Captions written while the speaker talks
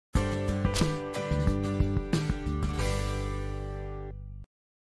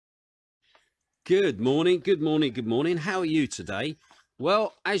Good morning, good morning, good morning. How are you today?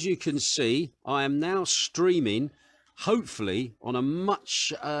 Well, as you can see, I am now streaming, hopefully, on a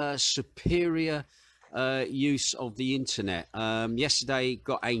much superior use of the internet. Yesterday,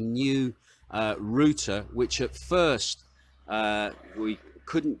 got a new router, which at first we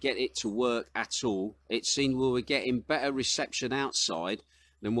couldn't get it to work at all. It seemed we were getting better reception outside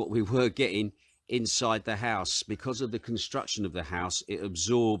than what we were getting inside the house. Because of the construction of the house, it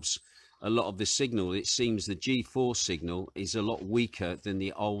absorbs a lot of the signal. It seems the G4 signal is a lot weaker than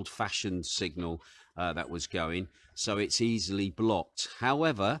the old-fashioned signal that was going, so it's easily blocked.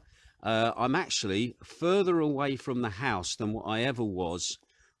 However, I'm actually further away from the house than what I ever was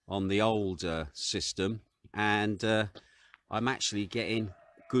on the old system, and I'm actually getting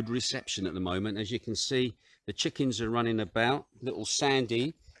good reception at the moment. As you can see, the chickens are running about. Little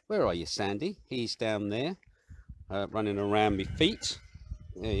Sandy, where are you, Sandy? He's down there running around my feet.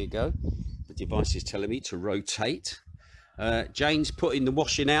 There you go. The device is telling me to rotate. Jane's putting the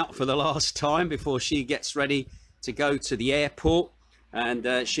washing out for the last time before she gets ready to go to the airport,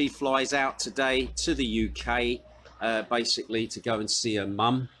 and she flies out today to the UK basically to go and see her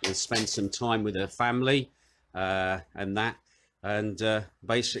mum and spend some time with her family and that. And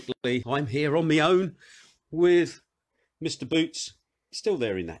basically I'm here on my own with Mr. Boots, still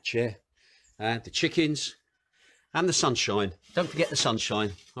there in that chair, the chickens and the sunshine. Don't forget the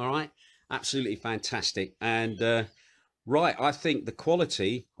sunshine. All right, absolutely fantastic. And right, I think the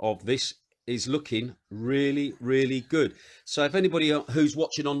quality of this is looking really, really good. So if anybody who's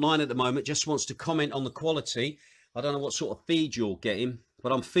watching online at the moment just wants to comment on the quality, I don't know what sort of feed you're getting,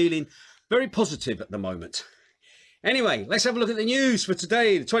 but I'm feeling very positive at the moment. Anyway, let's have a look at the news for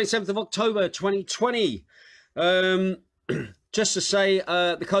today, the 27th of October 2020. Just to say,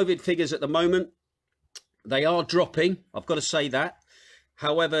 the COVID figures at the moment, they are dropping, I've got to say that.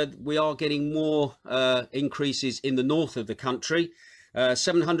 However, we are getting more increases in the north of the country.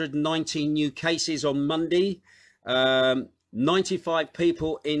 719 new cases on Monday. 95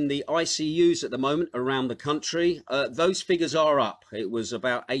 people in the ICUs at the moment around the country. Those figures are up. It was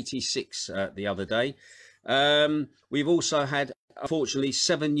about 86 the other day. We've also had, unfortunately,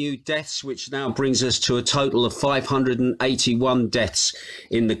 7 new deaths, which now brings us to a total of 581 deaths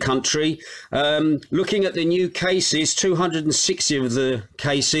in the country. Looking at the new cases, 260 of the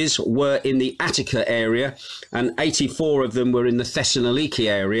cases were in the Attica area and 84 of them were in the Thessaloniki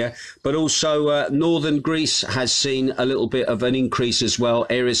area. But also northern Greece has seen a little bit of an increase as well.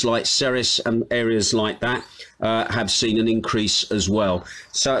 Areas like Ceres and areas like that have seen an increase as well.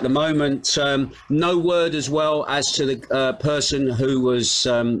 So at the moment, no word as well as to the person who was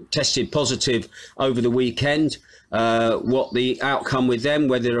tested positive over the weekend, what the outcome with them,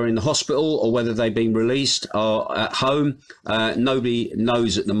 whether they're in the hospital or whether they've been released or at home. Nobody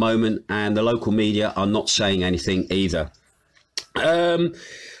knows at the moment, and the local media are not saying anything either.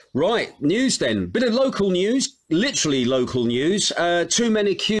 Right, news then. Bit of local news, literally local news. 2 men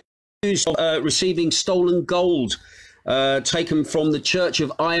accused of receiving stolen gold taken from the church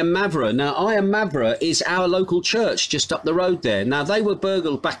of Ayamavra. Now, Ayamavra is our local church just up the road there. Now, they were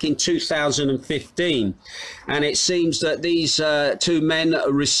burgled back in 2015, and it seems that these 2 men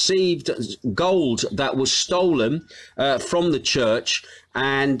received gold that was stolen from the church,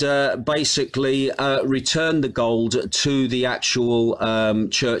 and basically returned the gold to the actual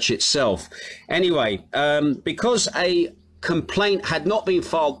church itself. Anyway, because a complaint had not been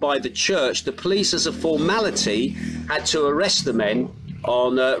filed by the church, the police, as a formality, had to arrest the men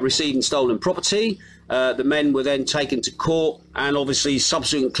on receiving stolen property. The men were then taken to court and obviously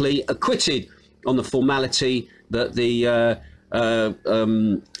subsequently acquitted on the formality that the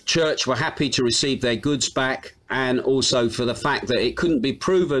church were happy to receive their goods back, and also for the fact that it couldn't be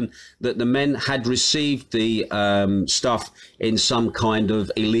proven that the men had received the stuff in some kind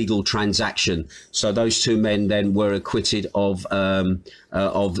of illegal transaction. So those 2 men then were acquitted of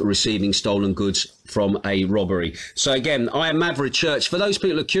receiving stolen goods from a robbery. So again, Ayamavra Church, for those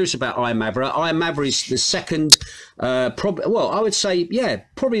people who are curious about Ayamavra is the second, well, I would say, yeah,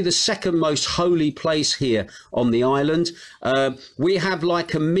 probably the second most holy place here on the island. We have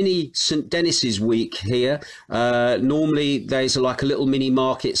like a mini St. Dennis's week here. Normally there's like a little mini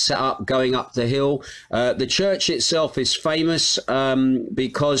market set up going up the hill. The church itself is famous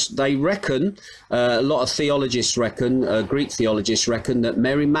because they reckon, a lot of theologists reckon, Greek theologists reckon, that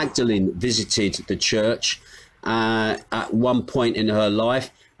Mary Magdalene visited the church at one point in her life,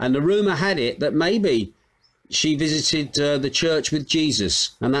 and the rumor had it that maybe she visited the church with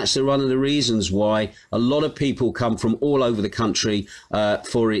Jesus, and that's one of the reasons why a lot of people come from all over the country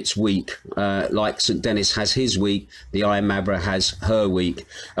for its week. Like St Denis has his week, the Iron Mabra has her week.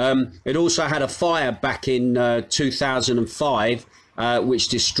 It also had a fire back in 2005, which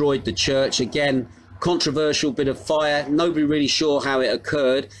destroyed the church. Again, controversial bit of fire. Nobody really sure how it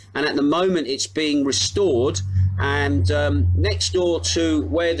occurred, and at the moment it's being restored. And next door to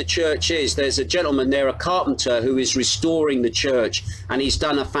where the church is, there's a gentleman there, a carpenter, who is restoring the church, and he's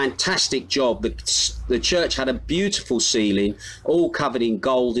done a fantastic job. The church had a beautiful ceiling, all covered in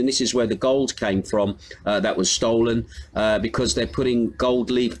gold, and this is where the gold came from that was stolen, because they're putting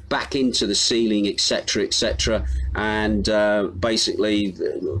gold leaf back into the ceiling, etc., etc. And basically,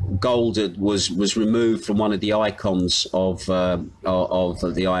 gold was removed from one of the icons of the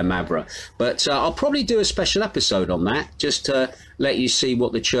Iron Mabra. But I'll probably do a special episode on that, just to let you see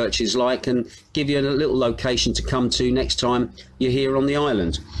what the church is like and give you a little location to come to next time you're here on the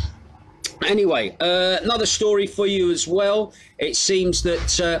island. Anyway, another story for you as well. It seems that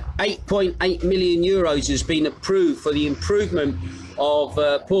 8.8 million euros has been approved for the improvement of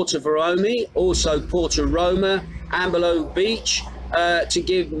Porto Verome, also Porto Roma, Ambolo Beach, to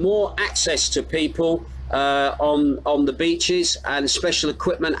give more access to people on the beaches, and special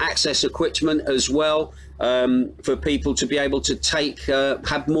equipment, access equipment as well, for people to be able to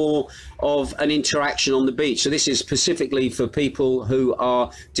have more of an interaction on the beach. So this is specifically for people who are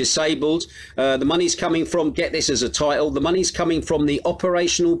disabled. The money's coming from, get this as a title, the money's coming from the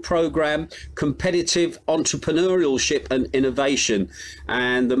Operational Programme Competitive Entrepreneurship and Innovation.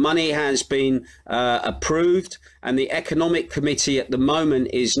 And the money has been approved, and the Economic Committee at the moment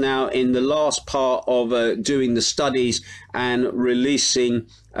is now in the last part of doing the studies and releasing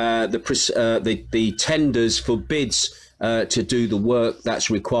the tenders for bids to do the work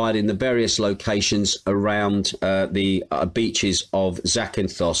that's required in the various locations around the beaches of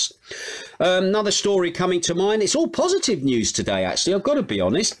Zakynthos. Another story coming to mind. It's all positive news today, actually, I've got to be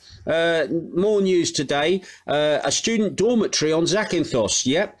honest. More news today. A student dormitory on Zakynthos.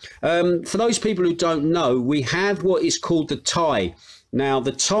 Yep. For those people who don't know, we have what is called the TIE. Now,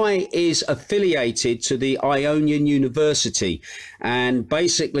 the TIE is affiliated to the Ionian University, and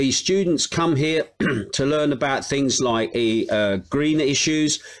basically students come here to learn about things like green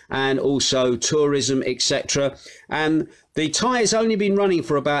issues and also tourism, etc. And the TIE has only been running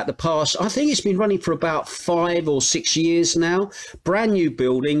for about the past, I think it's been running for about 5 or 6 years now. Brand new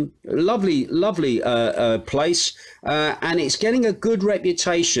building, lovely, lovely place, and it's getting a good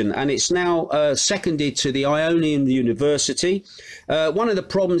reputation, and it's now seconded to the Ionian University. One of the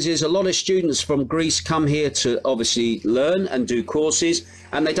problems is a lot of students from Greece come here to obviously learn and do courses,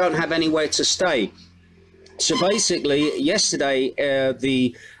 and they don't have anywhere to stay. So basically, yesterday,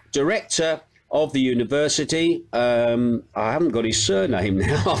 the director of the university, I haven't got his surname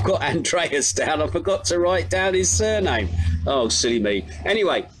now. I've got Andreas down. I forgot to write down his surname. Oh, silly me.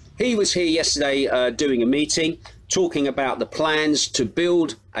 Anyway, he was here yesterday doing a meeting, talking about the plans to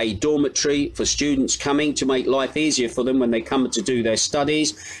build a dormitory for students coming, to make life easier for them when they come to do their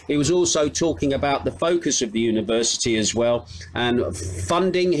studies. He was also talking about the focus of the university as well, and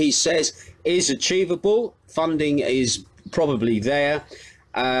funding, he says, is achievable. Funding is probably there.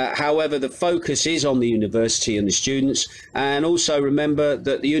 However, the focus is on the university and the students. And also remember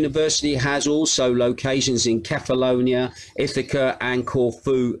that the university has also locations in Kefalonia, Ithaca and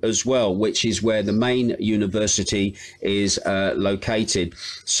Corfu as well, which is where the main university is located.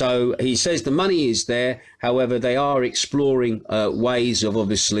 So he says the money is there. However, they are exploring ways of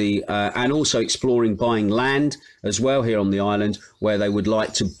obviously and also exploring buying land as well here on the island, where they would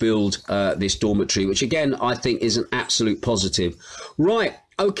like to build this dormitory, which again I think is an absolute positive. Right,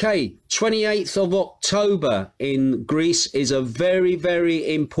 okay, 28th of October in Greece is a very,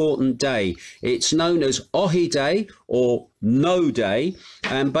 very important day. It's known as OXI Day or No Day,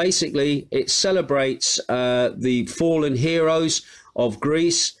 and basically it celebrates the fallen heroes of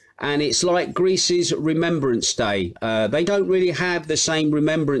Greece. And it's like Greece's Remembrance Day. They don't really have the same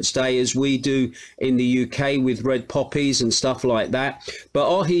Remembrance Day as we do in the UK with red poppies and stuff like that. But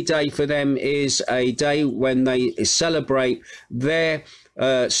OXI Day for them is a day when they celebrate their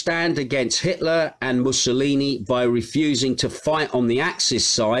stand against Hitler and Mussolini by refusing to fight on the Axis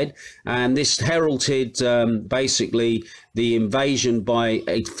side. And this heralded basically the invasion by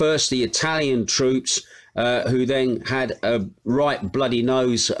first the Italian troops, who then had a right bloody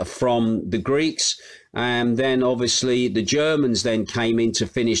nose from the Greeks, and then obviously the Germans then came in to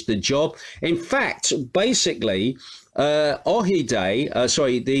finish the job. In fact, basically, OXI Day,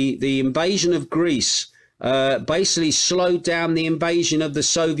 the invasion of Greece basically slowed down the invasion of the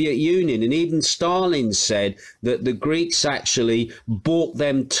Soviet Union. And even Stalin said that the Greeks actually bought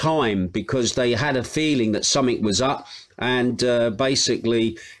them time because they had a feeling that something was up. And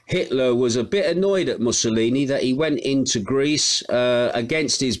basically, Hitler was a bit annoyed at Mussolini that he went into Greece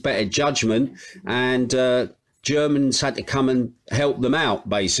against his better judgment, and Germans had to come and help them out,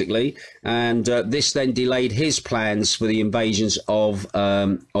 basically. And this then delayed his plans for the invasions of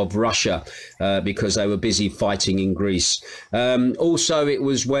Russia because they were busy fighting in Greece. Also, it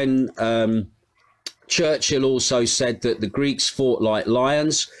was when Churchill also said that the Greeks fought like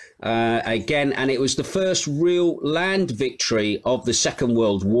lions. Again, and it was the first real land victory of the Second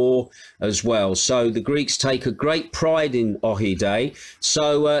World War as well. So the Greeks take a great pride in OXI Day.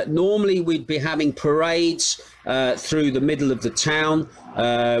 So normally we'd be having parades through the middle of the town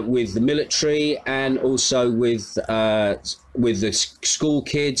with the military and also with the school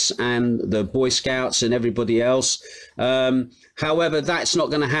kids and the Boy Scouts and everybody else. However, that's not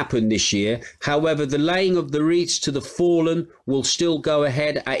going to happen this year. However, the laying of the wreaths to the fallen will still go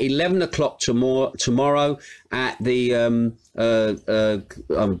ahead at 11 o'clock tomorrow at the, I'm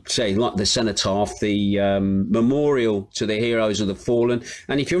saying like the cenotaph, the memorial to the heroes of the fallen.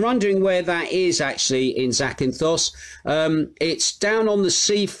 And if you're wondering where that is actually in Zakynthos, it's down on the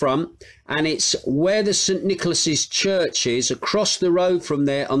seafront. And it's where the St. Nicholas's Church is. Across the road from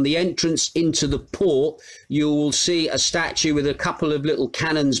there, on the entrance into the port, you will see a statue with a couple of little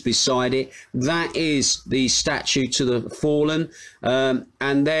cannons beside it. That is the statue to the fallen.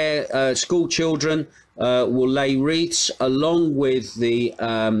 And their school children will lay wreaths along with the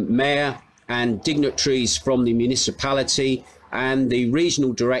mayor and dignitaries from the municipality, and the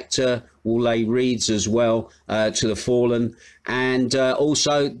regional director will lay wreaths as well to the fallen. And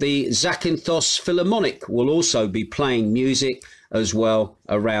also the Zakynthos Philharmonic will also be playing music as well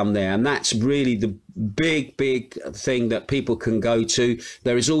around there. And that's really the big thing that people can go to.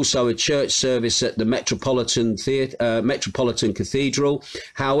 There is also a church service at the Metropolitan Cathedral.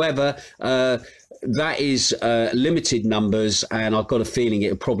 However, that is limited numbers, and I've got a feeling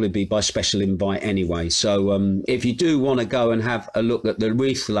it'll probably be by special invite anyway. So if you do want to go and have a look at the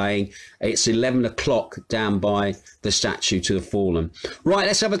wreath laying, it's 11 o'clock down by the statue to the fallen. Right,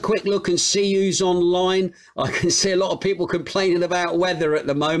 let's have a quick look and see who's online. I can see a lot of people complaining about weather at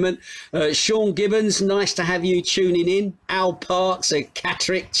the moment. Sean Gibbons, nice to have you tuning in. Al Parks and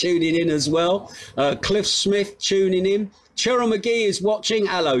Catrick tuning in as well. Cliff Smith tuning in. Cheryl McGee is watching.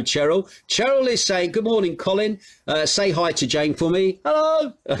 Hello, Cheryl. Cheryl is saying, good morning, Colin. Say hi to Jane for me.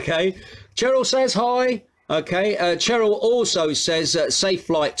 Hello. Okay. Cheryl says hi. Okay. Cheryl also says safe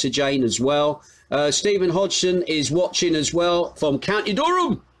flight to Jane as well. Stephen Hodgson is watching as well from County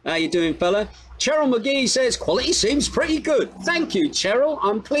Durham. How you doing, fella? Cheryl McGee says quality seems pretty good. Thank you, Cheryl.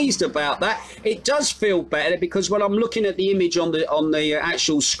 I'm pleased about that. It does feel better because when I'm looking at the image on the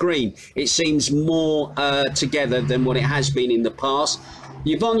actual screen, it seems more together than what it has been in the past.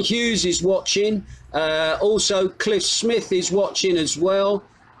 Yvonne Hughes is watching. Also, Cliff Smith is watching as well.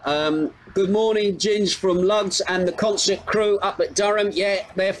 Good morning, Ginge from Lugs and the concert crew up at Durham. Yeah,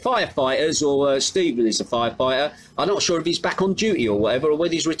 they're firefighters, or Stephen is a firefighter. I'm not sure if he's back on duty or whatever, or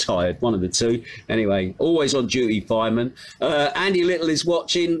whether he's retired, one of the two. Anyway, always on duty, fireman. Andy Little is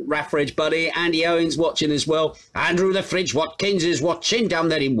watching, Raffridge buddy. Andy Owens watching as well. Andrew the Fridge Watkins is watching down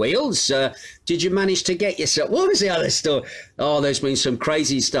there in Wales. Did you manage to get yourself... What was the other story? Oh, there's been some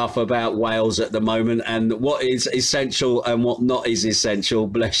crazy stuff about Wales at the moment and what is essential and what not is essential.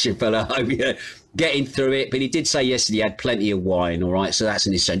 Bless you, fella. I hope you're getting through it. But he did say yesterday he had plenty of wine, all right? So that's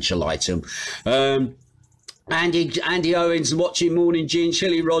an essential item. Andy Owens watching Morning Ginge.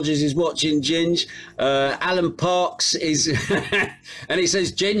 Shelley Rogers is watching Ginge. Alan Parks is, and he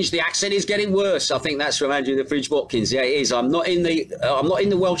says Ginge, the accent is getting worse. I think that's from Andrew the Fridge Watkins. Yeah, it is. I'm not in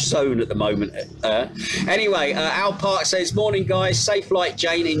the Welsh zone at the moment. Anyway, Al Parks says morning guys, safe flight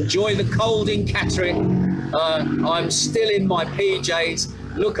Jane. Enjoy the cold in Catrick. I'm still in my PJs.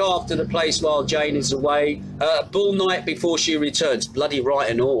 Look after the place while Jane is away. Bull night before she returns. Bloody right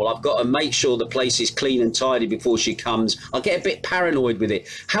and all. I've got to make sure the place is clean and tidy before she comes. I get a bit paranoid with it.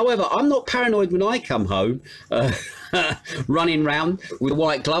 However, I'm not paranoid when I come home. Running round with a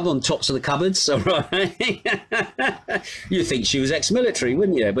white glove on tops of the cupboards. All right. You think she was ex-military,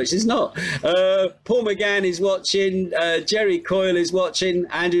 wouldn't you? But she's not. Paul McGann is watching. Jerry Coyle is watching.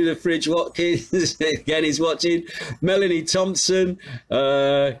 Andrew the Fridge Watkins again is watching. Melanie Thompson.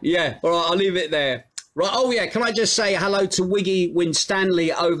 Yeah. All right. I'll leave it there. Right. Oh, yeah. Can I just say hello to Wiggy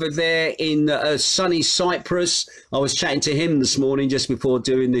Winstanley over there in sunny Cyprus? I was chatting to him this morning just before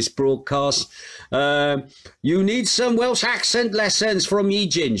doing this broadcast. You need some Welsh accent lessons from ye,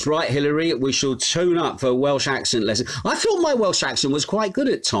 Ginge. Right, Hillary? We shall tune up for Welsh accent lessons. I thought my Welsh accent was quite good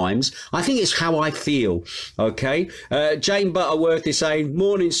at times. I think it's how I feel. Okay. Jane Butterworth is saying,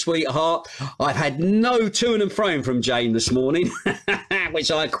 morning, sweetheart. I've had no to and fro from Jane this morning,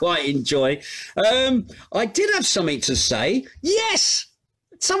 which I quite enjoy. I did have something to say. Yes!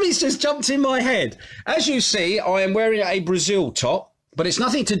 Something's just jumped in my head. As you see, I am wearing a Brazil top, but it's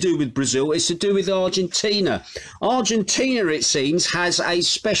nothing to do with Brazil. It's to do with Argentina. Argentina, it seems, has a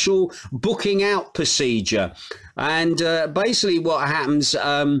special booking out procedure. And basically what happens...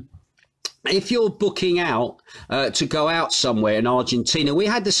 if you're booking out to go out somewhere in Argentina, we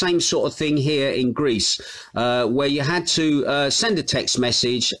had the same sort of thing here in Greece, where you had to send a text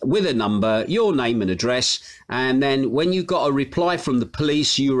message with a number, your name and address, and then when you got a reply from the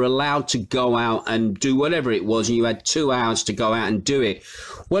police, you were allowed to go out and do whatever it was, and you had 2 hours to go out and do it.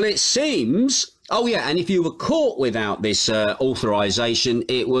 Well, it seems... Oh, yeah, and if you were caught without this authorisation,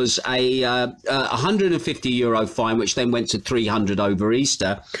 it was a €150 fine, which then went to 300 over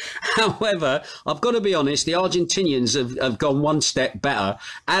Easter. However, I've got to be honest, the Argentinians have gone one step better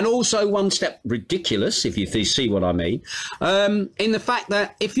and also one step ridiculous, if you see what I mean, in the fact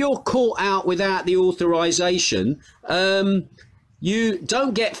that if you're caught out without the authorisation, you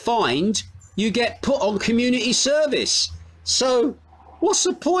don't get fined, you get put on community service. So what's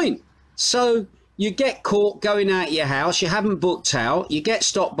the point? So... you get caught going out your house, you haven't booked out, you get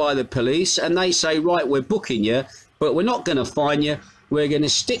stopped by the police and they say, right, we're booking you, but we're not going to fine you, we're going to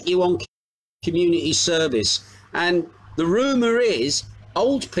stick you on community service. And the rumour is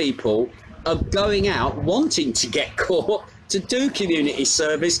old people are going out wanting to get caught to do community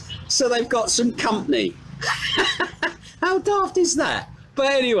service so they've got some company. How daft is that? But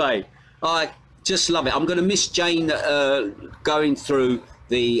anyway, I just love it. I'm going to miss Jane going through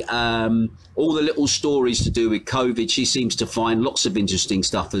the all the little stories to do with COVID. She seems to find lots of interesting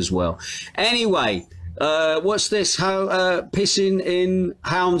stuff as well. Anyway, what's this? How pissing in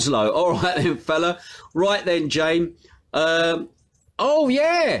Hounslow? All right then, fella. Right then, Jane. Oh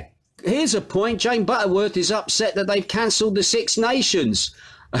yeah. Here's a point. Jane Butterworth is upset that they've cancelled the Six Nations.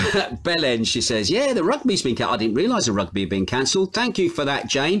 Belen, she says, yeah, the rugby's been cancelled. I didn't realise the rugby had been cancelled. Thank you for that,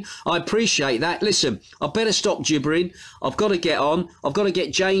 Jane. I appreciate that. Listen, I better stop gibbering. I've got to get on. I've got to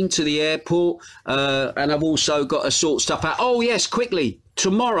get Jane to the airport, and I've also got to sort stuff out. Oh, yes, quickly.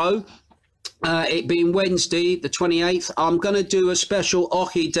 Tomorrow, it being Wednesday, the 28th, I'm going to do a special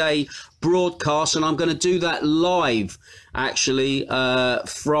OXI Day broadcast, and I'm going to do that live, actually,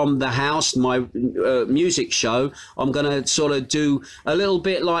 from the house, my music show. I'm going to sort of do a little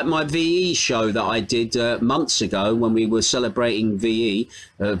bit like my VE show that I did months ago when we were celebrating VE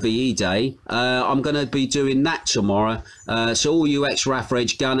Day. I'm going to be doing that tomorrow. So all you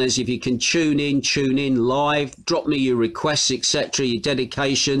ex-Raffridge gunners, if you can tune in live, drop me your requests, etc., your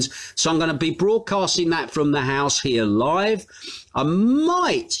dedications. So I'm going to be broadcasting that from the house here live. I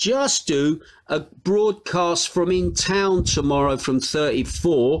might just do a broadcast from in town tomorrow from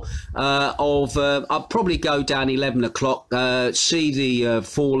 34 I'll probably go down 11 o'clock, see the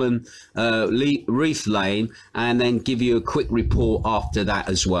fallen wreath laying, and then give you a quick report after that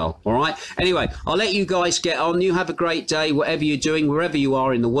as well. All right. Anyway, I'll let you guys get on. You have a great day, whatever you're doing, wherever you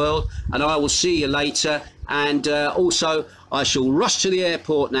are in the world, and I will see you later. And also, I shall rush to the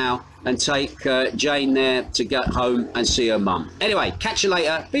airport now and take Jane there to get home and see her mum. Anyway, catch you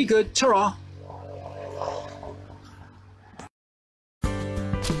later. Be good. Ta-ra.